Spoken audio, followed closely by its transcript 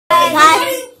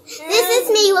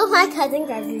me with my cousin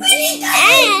Gregory.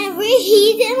 And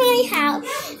he's in my house.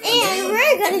 And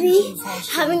we're going to be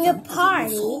having a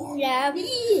party. Yeah. 3, 2,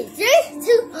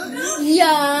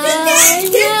 yeah.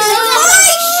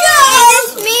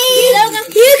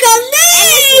 You come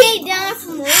me. Done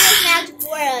from Will's Magic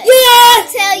World. Yeah. I'll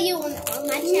tell you on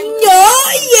my channel. Oh,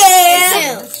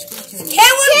 yeah.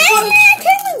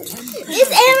 This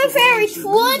anniversary $2,100.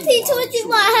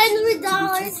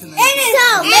 So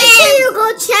make sure you go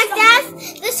check that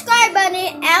subscribe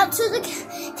button out to the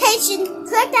notification.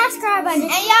 Click that subscribe button.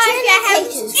 And y'all, if y'all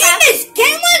haven't subscribed, this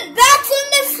Cameron Back from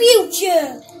the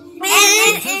Future.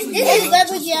 And this is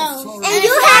Gregory Jones. And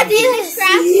you have to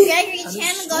subscribe to Gregory's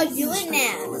channel. Go do it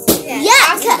now.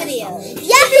 Yeah,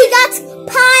 he got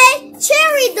pie,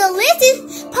 cherry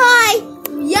delicious pie,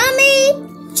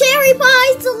 yummy. Cherry pie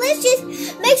is delicious.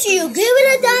 Make sure you give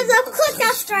it a thumbs up. Click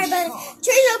that subscribe button.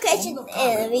 Change location,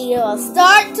 and the video will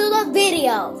start to the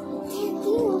video.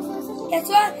 Guess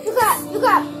what? You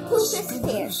got 2 sisters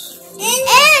here,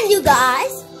 and you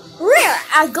guys, we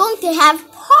are going to have a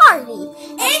party.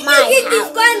 And you can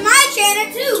subscribe to my channel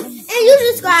too. And you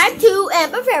subscribe to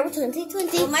Amber Forever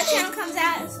 2020. When my channel comes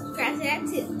out, subscribe to that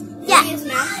too. Yeah. It's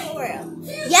Magical World.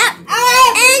 Yep.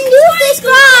 And you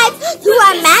subscribe to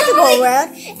our Magical World.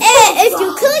 And if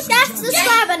you click that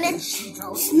subscribe button,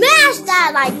 smash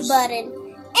that like button.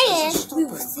 And we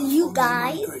will see you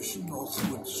guys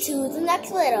to the next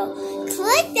video.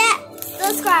 Click that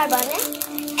subscribe button.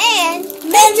 And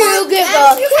make sure you give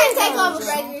up. You can take over,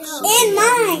 Gregory. And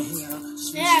mine.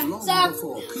 Yeah, so,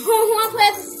 who want to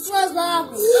play Forest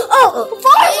Lava? Oh,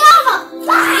 Forest Lava!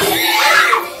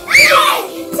 5, 4,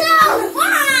 3, 2,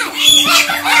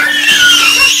 1.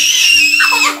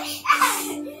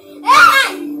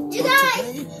 You guys,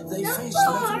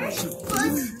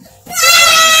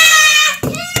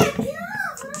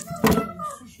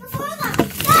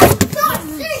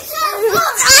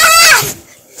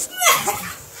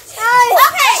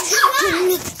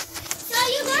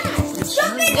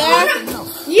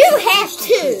 you have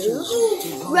to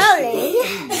rolling.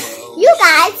 You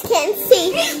guys can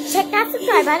see. Check that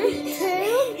subscribe button to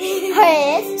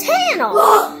his channel.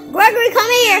 Gregory,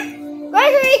 come here.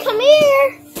 Gregory, come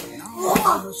here.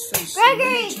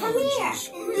 Gregory, come here.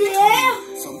 Yeah.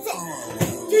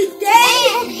 Today,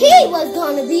 he was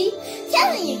going to be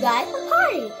telling you guys a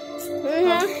party.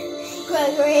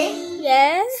 Gregory.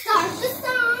 Yes. Start the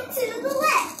song to the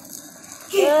left.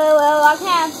 Well, I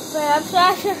can't, but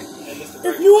I'm sure.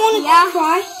 If you want to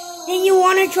try, then you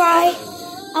want to try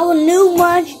our new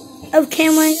munch of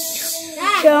Cameron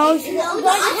Jones In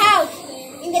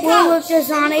the couch. with the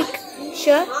Sonic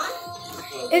shirt.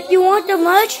 If you want the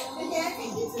munch,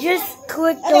 just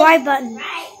click the right button.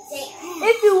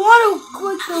 If you want to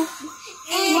click the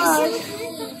munch,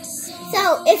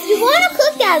 So, if you want to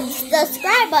click that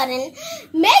subscribe button,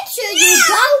 make sure you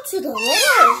go to the link.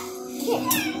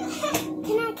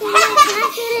 Can I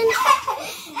get in?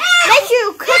 Make sure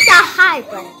you click that high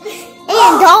button.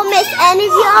 And don't miss any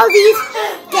of all these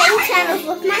game channels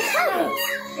with my cousins.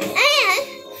 And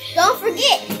don't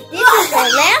forget, this is the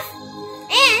left.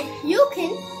 And you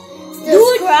can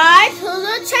subscribe to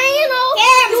the channel.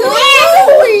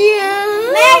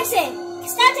 Madison,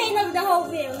 stop taking over the whole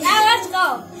video. Now let's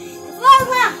go. 4,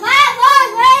 5, 4,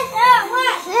 3, 2,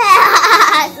 1.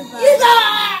 You go.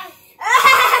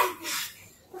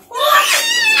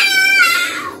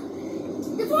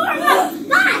 The 4,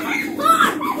 5,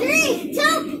 4, 3,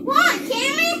 2, 1.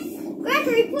 Cameron,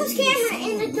 Gregory, push Cameron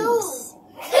in the door.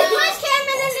 Push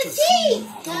Cameron in the tree.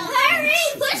 Hurry,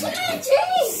 push him in the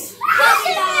tree. Push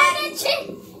him in the tree.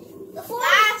 The 4,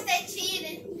 Stay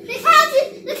cheating. the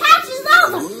couch is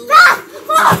over. 5,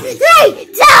 4, 3,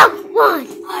 2, 1.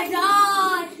 Oh my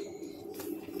God.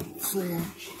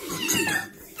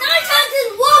 SpongeBob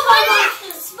is lava.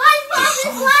 SpongeBob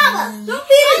is lava. Don't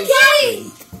be the kitty.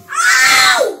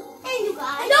 Ow! And you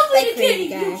guys. Don't be the kitty.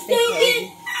 You So stinking.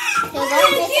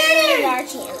 don't miss any of our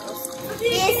channels.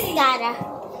 This gotta.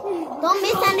 Don't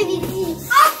miss any of these.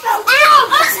 Ow!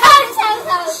 I'm sorry.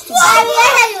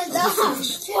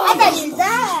 I thought you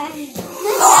died.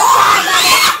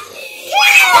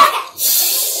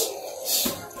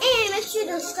 And make sure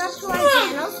to subscribe to our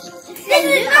channel. this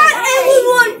is not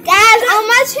everyone. Guys, on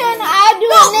my channel, I'll do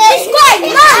this. Subscribe.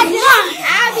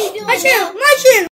 I'll be doing My channel.